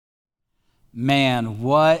Man,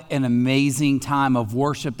 what an amazing time of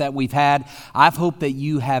worship that we've had. I hope that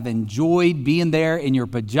you have enjoyed being there in your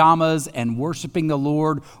pajamas and worshiping the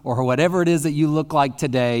Lord, or whatever it is that you look like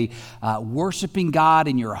today, worshiping God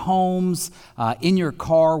in your homes, in your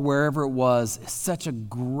car, wherever it was. Such a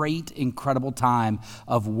great, incredible time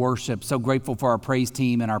of worship. So grateful for our praise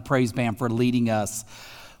team and our praise band for leading us.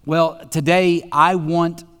 Well, today I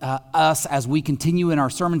want us, as we continue in our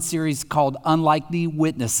sermon series called Unlikely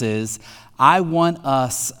Witnesses, I want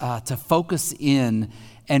us to focus in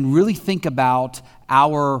and really think about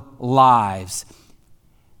our lives.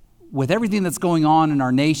 With everything that's going on in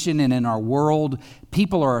our nation and in our world,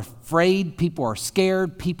 people are afraid, people are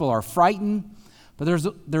scared, people are frightened, but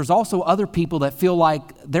there's also other people that feel like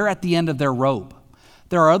they're at the end of their rope.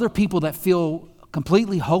 There are other people that feel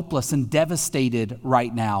completely hopeless and devastated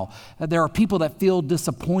right now. There are people that feel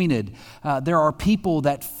disappointed. There are people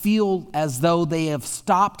that feel as though they have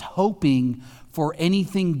stopped hoping for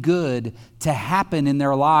anything good to happen in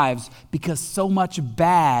their lives because so much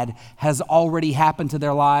bad has already happened to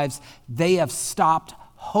their lives. They have stopped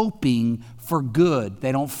hoping for good.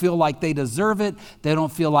 They don't feel like they deserve it. They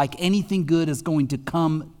don't feel like anything good is going to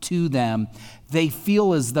come to them. They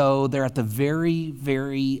feel as though they're at the very,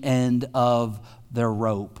 very end of their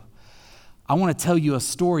rope. I want to tell you a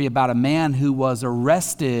story about a man who was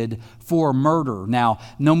arrested for murder. Now,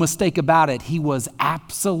 no mistake about it, he was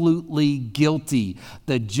absolutely guilty.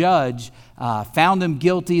 The judge found him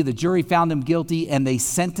guilty, the jury found him guilty, and they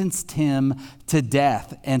sentenced him to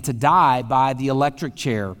death and to die by the electric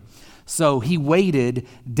chair. So he waited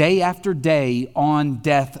day after day on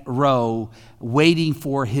death row, waiting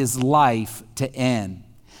for his life to end.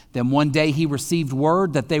 Then one day he received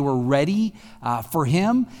word that they were ready for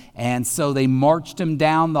him, and so they marched him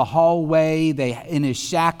down the hallway. In his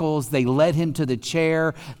shackles, they led him to the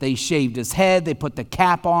chair. They shaved his head. They put the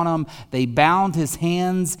cap on him. They bound his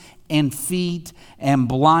hands and feet and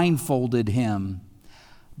blindfolded him.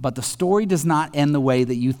 But the story does not end the way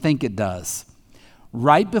that you think it does.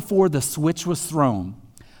 Right before the switch was thrown,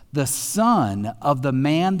 the son of the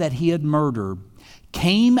man that he had murdered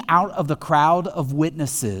came out of the crowd of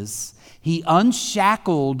witnesses. He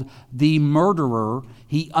unshackled the murderer.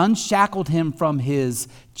 He unshackled him from his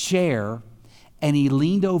chair, and he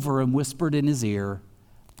leaned over and whispered in his ear,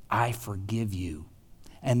 "I forgive you."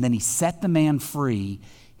 And then he set the man free.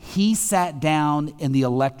 He sat down in the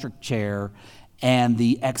electric chair, and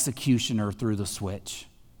the executioner threw the switch.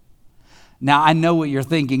 Now, I know what you're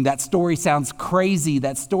thinking. That story sounds crazy.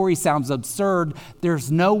 That story sounds absurd.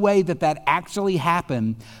 There's no way that actually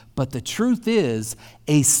happened. But the truth is,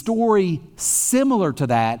 a story similar to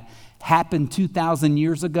that happened 2,000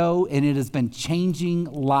 years ago, and it has been changing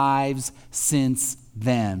lives since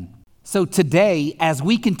then. So today, as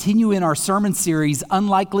we continue in our sermon series,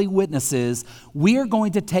 Unlikely Witnesses, we are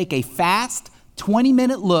going to take a fast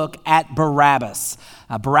 20-minute look at Barabbas.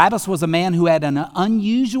 Barabbas was a man who had an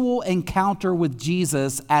unusual encounter with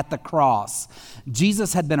Jesus at the cross.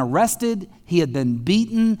 Jesus had been arrested, he had been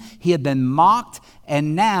beaten, he had been mocked,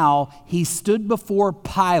 and now he stood before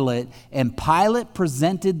Pilate, and Pilate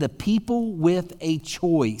presented the people with a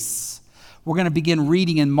choice. We're going to begin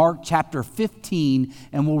reading in Mark chapter 15,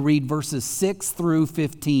 and we'll read verses 6 through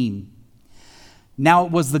 15. Now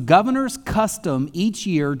it was the governor's custom each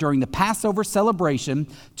year during the Passover celebration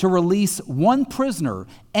to release one prisoner,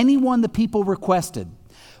 anyone the people requested.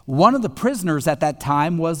 One of the prisoners at that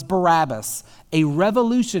time was Barabbas, a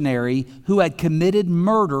revolutionary who had committed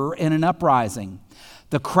murder in an uprising.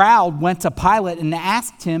 The crowd went to Pilate and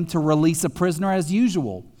asked him to release a prisoner as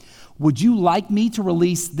usual. "Would you like me to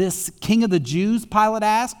release this king of the Jews?" Pilate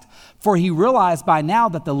asked, for he realized by now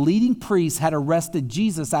that the leading priests had arrested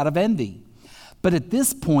Jesus out of envy. But at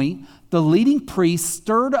this point, the leading priests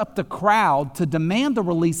stirred up the crowd to demand the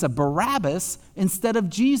release of Barabbas instead of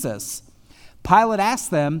Jesus. Pilate asked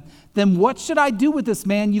them, "Then what should I do with this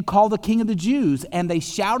man you call the King of the Jews?" And they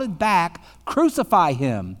shouted back, "Crucify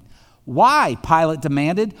him." "Why?" Pilate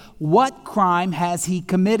demanded. "What crime has he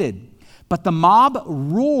committed?" But the mob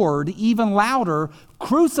roared even louder,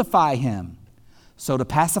 "Crucify him." So to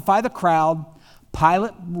pacify the crowd,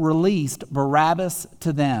 Pilate released Barabbas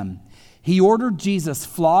to them. He ordered Jesus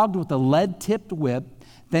flogged with a lead-tipped whip,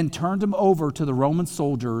 then turned him over to the Roman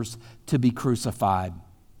soldiers to be crucified.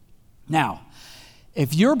 Now,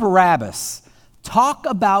 if you're Barabbas, talk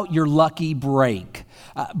about your lucky break.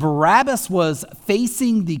 Barabbas was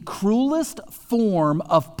facing the cruelest form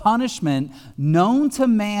of punishment known to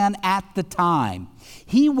man at the time.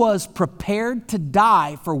 He was prepared to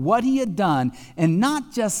die for what he had done, and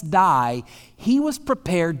not just die, he was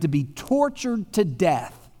prepared to be tortured to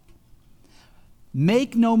death.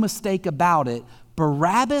 Make no mistake about it,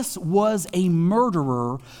 Barabbas was a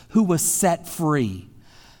murderer who was set free.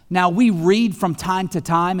 Now, we read from time to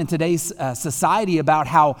time in today's society about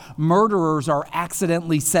how murderers are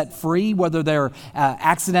accidentally set free, whether they're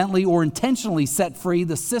accidentally or intentionally set free.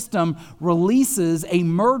 The system releases a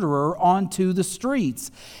murderer onto the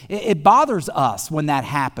streets. It bothers us when that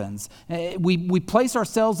happens. We place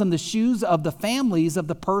ourselves in the shoes of the families of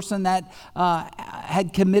the person that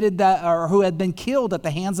had committed that or who had been killed at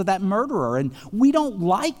the hands of that murderer, and we don't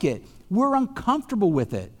like it. We're uncomfortable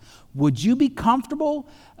with it. Would you be comfortable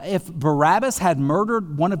if Barabbas had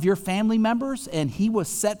murdered one of your family members and he was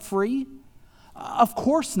set free? Of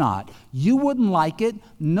course not. You wouldn't like it.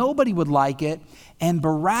 Nobody would like it. And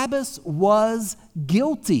Barabbas was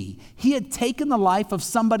guilty. He had taken the life of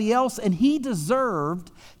somebody else, and he deserved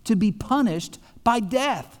to be punished by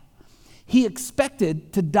death. He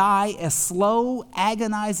expected to die a slow,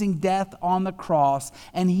 agonizing death on the cross,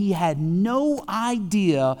 and he had no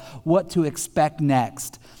idea what to expect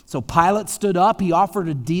next. So Pilate stood up. He offered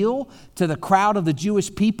a deal to the crowd of the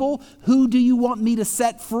Jewish people. Who do you want me to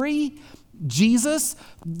set free? Jesus,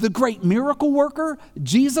 the great miracle worker?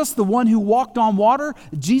 Jesus, the one who walked on water?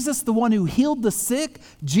 Jesus, the one who healed the sick?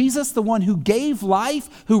 Jesus, the one who gave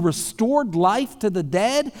life, who restored life to the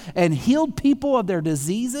dead and healed people of their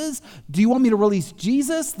diseases? Do you want me to release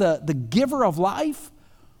Jesus, the giver of life?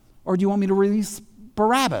 Or do you want me to release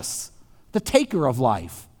Barabbas, the taker of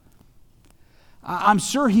life? I'm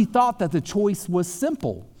sure he thought that the choice was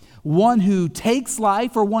simple. One who takes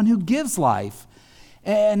life or one who gives life.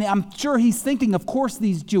 And I'm sure he's thinking, of course,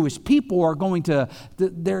 these Jewish people are going to,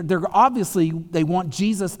 they're obviously, they want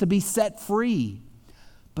Jesus to be set free.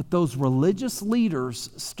 But those religious leaders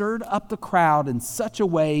stirred up the crowd in such a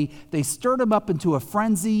way, they stirred them up into a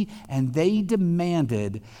frenzy, and they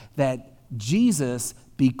demanded that Jesus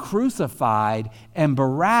be crucified and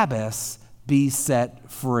Barabbas be set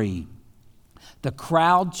free. The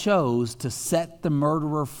crowd chose to set the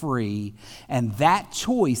murderer free, and that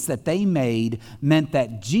choice that they made meant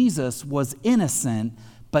that Jesus was innocent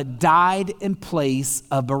but died in place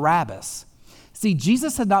of Barabbas. See,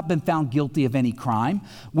 Jesus had not been found guilty of any crime.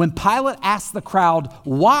 When Pilate asked the crowd,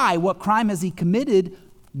 why, what crime has he committed,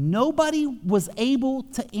 nobody was able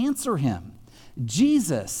to answer him.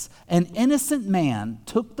 Jesus, an innocent man,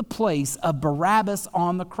 took the place of Barabbas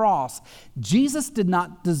on the cross. Jesus did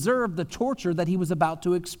not deserve the torture that he was about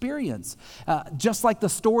to experience. Just like the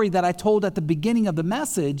story that I told at the beginning of the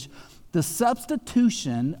message, the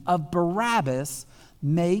substitution of Barabbas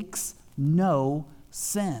makes no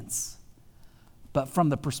sense. But from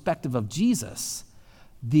the perspective of Jesus,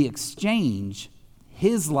 the exchange,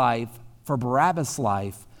 his life for Barabbas'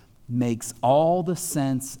 life, makes all the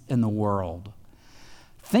sense in the world.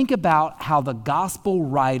 Think about how the gospel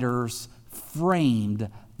writers framed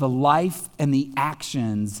the life and the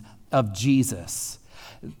actions of Jesus.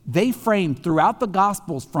 They framed throughout the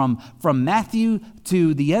Gospels from Matthew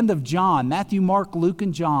to the end of John, Matthew, Mark, Luke,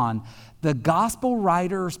 and John, the gospel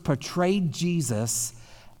writers portrayed Jesus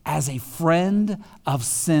as a friend of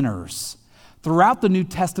sinners. Throughout the New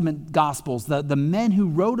Testament Gospels, the men who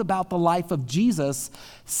wrote about the life of Jesus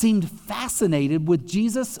seemed fascinated with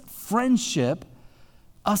Jesus' friendship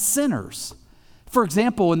of sinners. For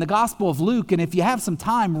example, in the Gospel of Luke, and if you have some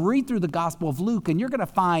time, read through the Gospel of Luke, and you're going to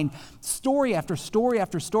find story after story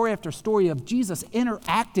after story after story of Jesus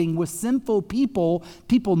interacting with sinful people,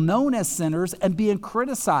 people known as sinners, and being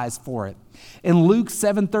criticized for it. In Luke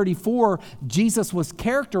 7:34, Jesus was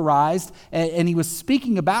characterized, and he was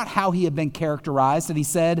speaking about how he had been characterized, and he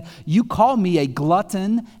said, "You call me a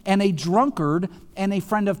glutton and a drunkard and a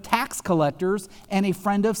friend of tax collectors and a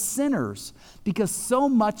friend of sinners," because so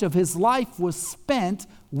much of his life was spent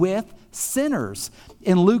with sinners.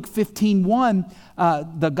 In Luke 15:1,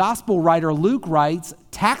 the gospel writer Luke writes,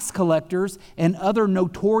 tax collectors and other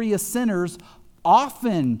notorious sinners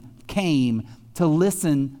often came to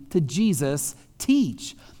listen to Jesus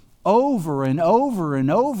teach. Over and over and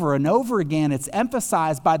over and over again, it's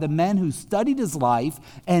emphasized by the men who studied his life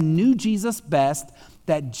and knew Jesus best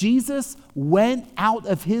that Jesus went out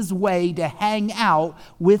of his way to hang out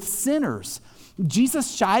with sinners.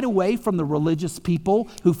 Jesus shied away from the religious people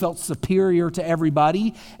who felt superior to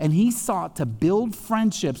everybody, and he sought to build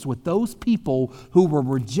friendships with those people who were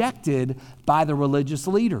rejected by the religious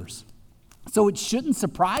leaders. So it shouldn't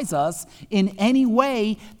surprise us in any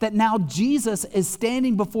way that now Jesus is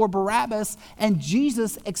standing before Barabbas and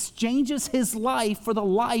Jesus exchanges his life for the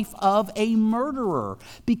life of a murderer,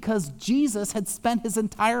 because Jesus had spent his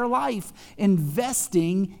entire life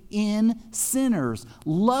investing in sinners,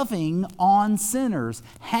 loving on sinners,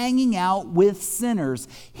 hanging out with sinners.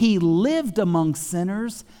 He lived among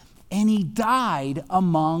sinners and he died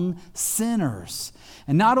among sinners.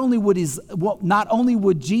 And not only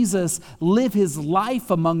would Jesus live his life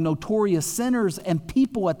among notorious sinners and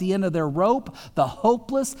people at the end of their rope, the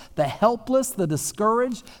hopeless, the helpless, the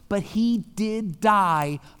discouraged, but he did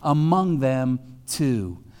die among them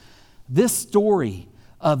too. This story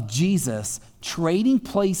of Jesus trading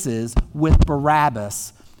places with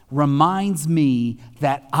Barabbas reminds me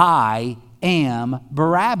that I am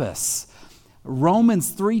Barabbas.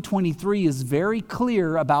 Romans 3:23 is very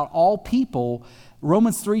clear about all people.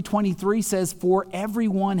 Romans 3:23 says, "For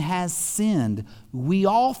everyone has sinned. We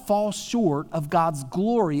all fall short of God's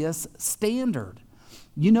glorious standard."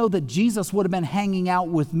 You know that Jesus would have been hanging out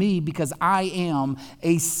with me because I am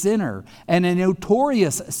a sinner and a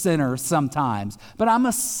notorious sinner sometimes, but I'm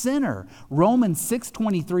a sinner. Romans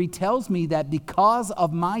 6:23 tells me that because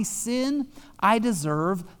of my sin, I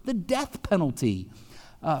deserve the death penalty.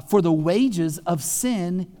 For the wages of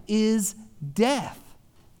sin is death.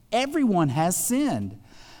 Everyone has sinned.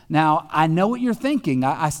 Now, I know what you're thinking.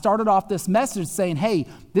 I started off this message saying, hey,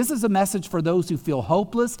 this is a message for those who feel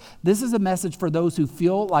hopeless. This is a message for those who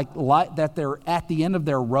feel like that they're at the end of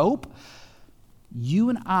their rope. You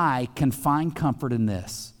and I can find comfort in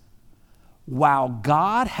this. While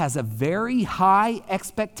God has a very high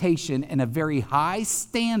expectation and a very high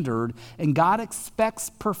standard, and God expects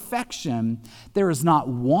perfection, there is not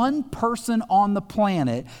one person on the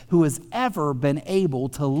planet who has ever been able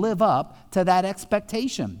to live up to that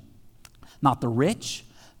expectation. Not the rich,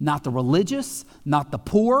 not the religious, not the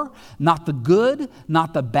poor, not the good,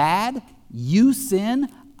 not the bad. You sin,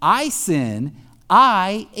 I sin.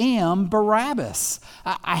 I am Barabbas.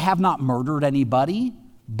 I have not murdered anybody,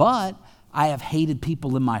 but I have hated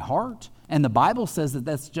people in my heart, and the Bible says that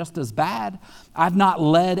that's just as bad. I've not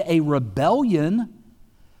led a rebellion,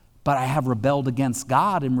 but I have rebelled against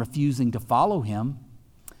God in refusing to follow him.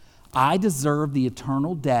 I deserve the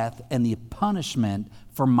eternal death and the punishment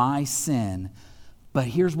for my sin. But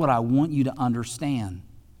here's what I want you to understand.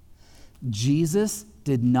 Jesus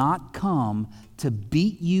did not come to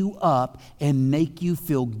beat you up and make you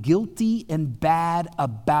feel guilty and bad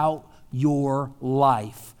about your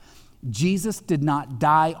life. Jesus did not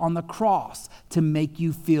die on the cross to make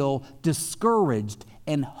you feel discouraged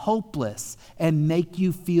and hopeless and make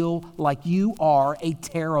you feel like you are a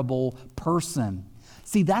terrible person.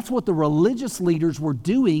 See, that's what the religious leaders were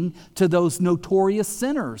doing to those notorious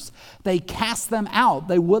sinners. They cast them out.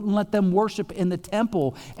 They wouldn't let them worship in the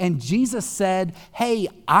temple. And Jesus said, hey,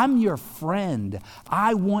 I'm your friend.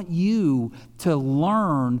 I want you to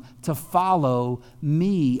learn to follow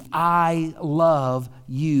me. I love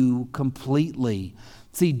you completely.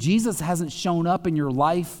 See, Jesus hasn't shown up in your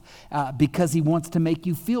life because he wants to make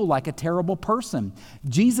you feel like a terrible person.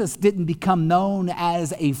 Jesus didn't become known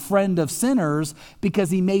as a friend of sinners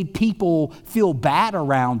because he made people feel bad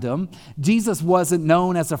around him. Jesus wasn't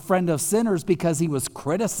known as a friend of sinners because he was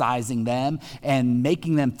criticizing them and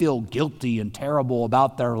making them feel guilty and terrible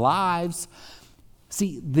about their lives.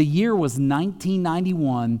 See, the year was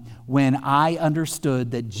 1991 when I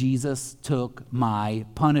understood that Jesus took my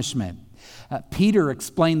punishment. Peter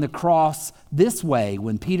explained the cross this way.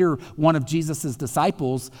 When Peter, one of Jesus'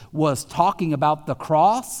 disciples, was talking about the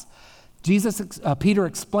cross, Peter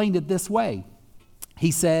explained it this way.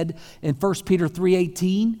 He said in 1 Peter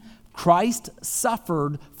 3:18, Christ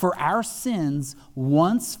suffered for our sins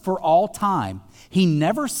once for all time. He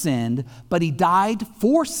never sinned, but he died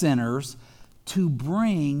for sinners to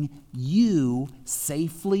bring you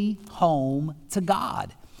safely home to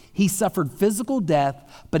God. He suffered physical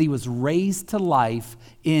death, but he was raised to life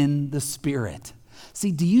in the Spirit.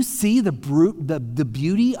 See, do you see the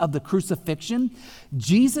beauty of the crucifixion?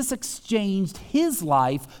 Jesus exchanged his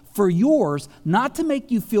life for yours, not to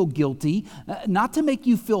make you feel guilty, not to make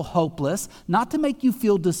you feel hopeless, not to make you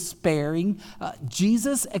feel despairing.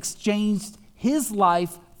 Jesus exchanged his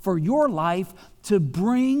life for your life to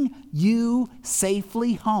bring you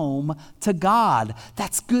safely home to God.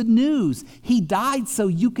 That's good news. He died so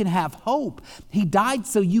you can have hope. He died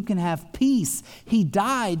so you can have peace. He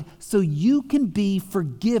died so you can be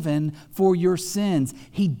forgiven for your sins.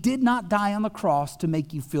 He did not die on the cross to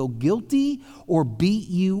make you feel guilty or beat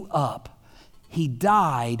you up. He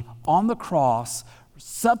died on the cross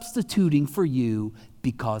substituting for you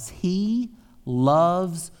because he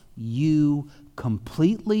loves you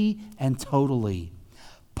completely and totally.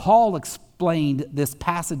 Paul explained this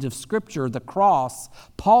passage of Scripture, the cross.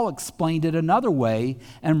 Paul explained it another way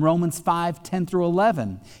in Romans 5:10 through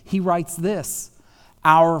 11. He writes this: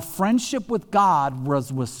 our friendship with God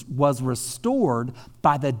was restored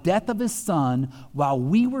by the death of his Son while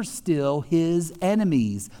we were still his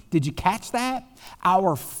enemies. Did you catch that?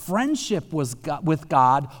 Our friendship with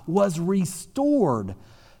God was restored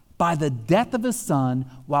by the death of his Son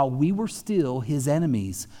while we were still his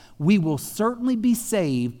enemies. We will certainly be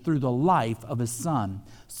saved through the life of his Son.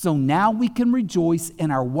 So now we can rejoice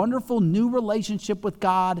in our wonderful new relationship with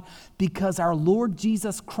God because our Lord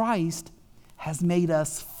Jesus Christ has made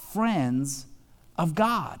us friends of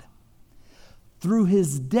God. Through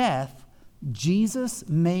his death, Jesus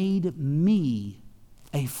made me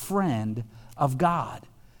a friend of God.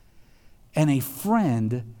 And a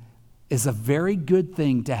friend is a very good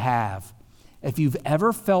thing to have. If you've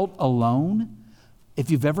ever felt alone,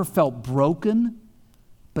 if you've ever felt broken,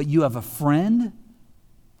 but you have a friend,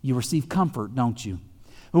 you receive comfort, don't you?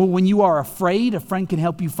 When you are afraid, a friend can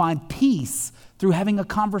help you find peace through having a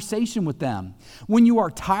conversation with them. When you are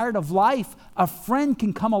tired of life, a friend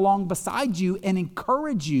can come along beside you and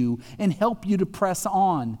encourage you and help you to press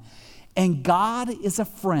on. And God is a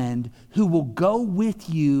friend who will go with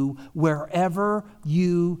you wherever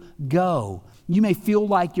you go. You may feel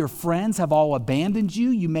like your friends have all abandoned you.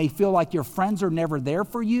 You may feel like your friends are never there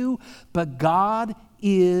for you, but God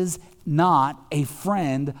is not a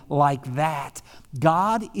friend like that.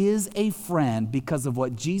 God is a friend because of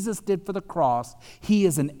what Jesus did for the cross. He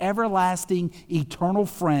is an everlasting, eternal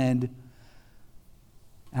friend.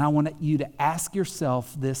 And I want you to ask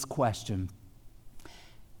yourself this question.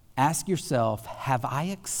 Ask yourself, have I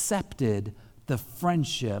accepted the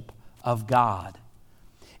friendship of God?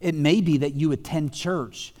 It may be that you attend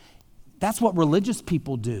church. That's what religious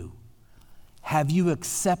people do. Have you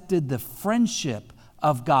accepted the friendship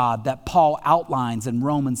of God that Paul outlines in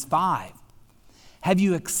Romans 5? Have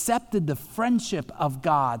you accepted the friendship of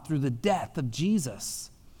God through the death of Jesus?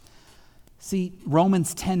 See,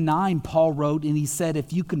 Romans 10:9, Paul wrote, and he said,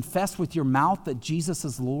 if you confess with your mouth that Jesus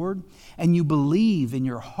is Lord, and you believe in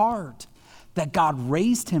your heart that God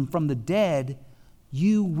raised him from the dead,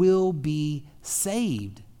 you will be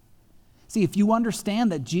saved. See, if you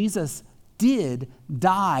understand that Jesus did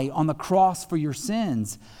die on the cross for your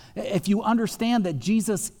sins, if you understand that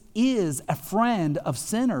Jesus is a friend of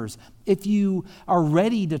sinners, if you are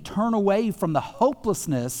ready to turn away from the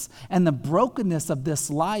hopelessness and the brokenness of this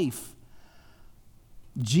life,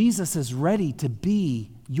 Jesus is ready to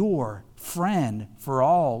be your friend for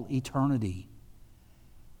all eternity.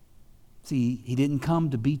 See, he didn't come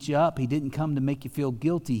to beat you up. He didn't come to make you feel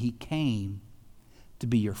guilty. He came to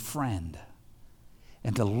be your friend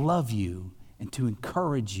and to love you and to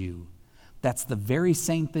encourage you. That's the very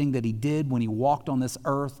same thing that he did when he walked on this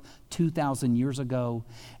earth 2,000 years ago,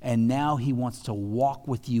 and now he wants to walk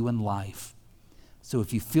with you in life. So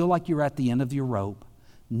if you feel like you're at the end of your rope,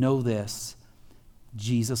 know this: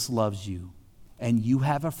 Jesus loves you, and you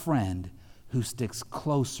have a friend who sticks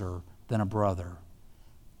closer than a brother.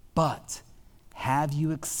 But have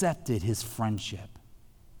you accepted his friendship?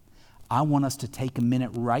 I want us to take a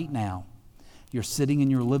minute right now. You're sitting in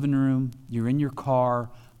your living room, you're in your car,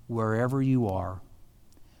 wherever you are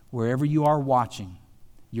watching,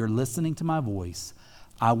 you're listening to my voice.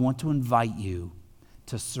 I want to invite you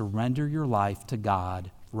to surrender your life to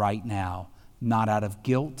God right now, not out of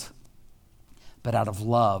guilt, but out of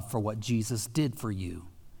love for what Jesus did for you.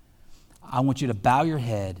 I want you to bow your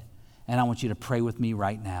head, and I want you to pray with me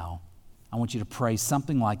right now. I want you to pray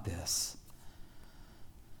something like this.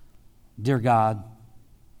 Dear God,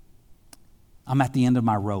 I'm at the end of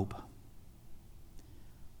my rope.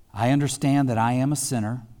 I understand that I am a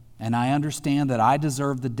sinner, and I understand that I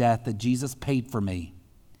deserve the death that Jesus paid for me.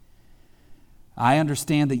 I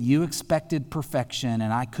understand that you expected perfection,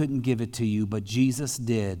 and I couldn't give it to you, but Jesus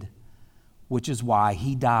did, which is why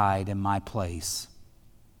he died in my place.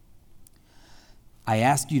 I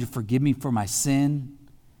ask you to forgive me for my sin,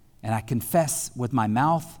 and I confess with my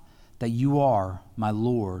mouth that you are my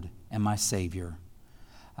Lord and my Savior.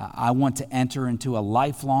 I want to enter into a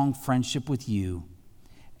lifelong friendship with you,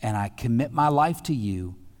 and I commit my life to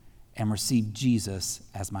you and receive Jesus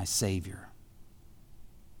as my Savior.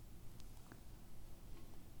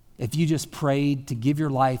 If you just prayed to give your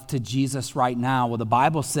life to Jesus right now, well, the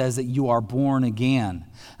Bible says that you are born again.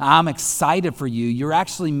 I'm excited for you. You're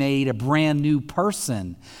actually made a brand new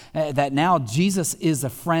person. That now Jesus is a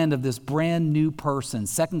friend of this brand new person.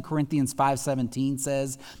 2 Corinthians 5:17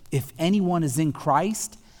 says, if anyone is in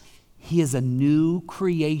Christ, he is a new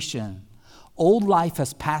creation. Old life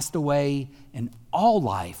has passed away and all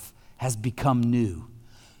life has become new.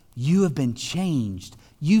 You have been changed.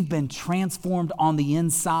 You've been transformed on the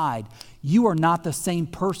inside. You are not the same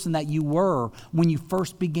person that you were when you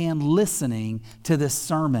first began listening to this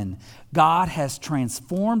sermon. God has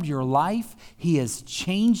transformed your life. He has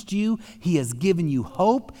changed you. He has given you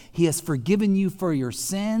hope. He has forgiven you for your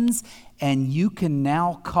sins. And you can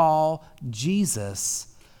now call Jesus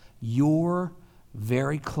your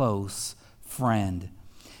very close friend.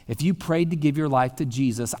 If you prayed to give your life to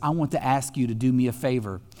Jesus, I want to ask you to do me a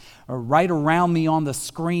favor. Right around me on the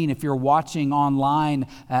screen, if you're watching online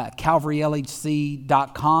at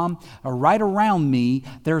calvarylhc.com, right around me,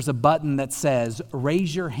 there's a button that says,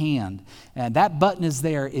 raise your hand. And that button is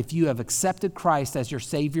there if you have accepted Christ as your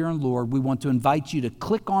Savior and Lord. We want to invite you to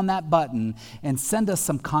click on that button and send us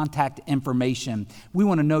some contact information. We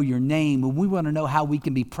want to know your name, and we want to know how we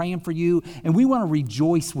can be praying for you, and we want to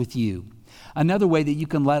rejoice with you. Another way that you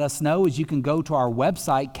can let us know is you can go to our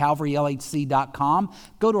website, calvarylhc.com,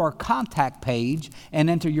 go to our contact page and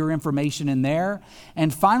enter your information in there.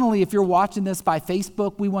 And finally, if you're watching this by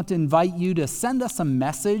Facebook, we want to invite you to send us a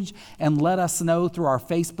message and let us know through our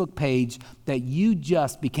Facebook page that you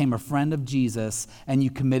just became a friend of Jesus and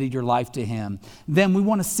you committed your life to him. Then we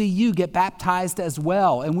want to see you get baptized as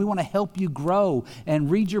well, and we want to help you grow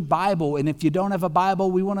and read your Bible. And if you don't have a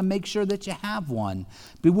Bible, we want to make sure that you have one.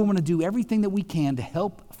 But we want to do everything that we can to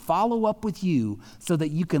help follow up with you so that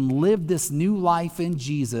you can live this new life in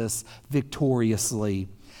Jesus victoriously.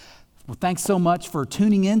 Well, thanks so much for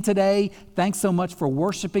tuning in today. Thanks so much for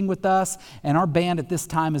worshiping with us. And our band at this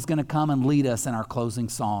time is going to come and lead us in our closing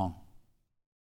song.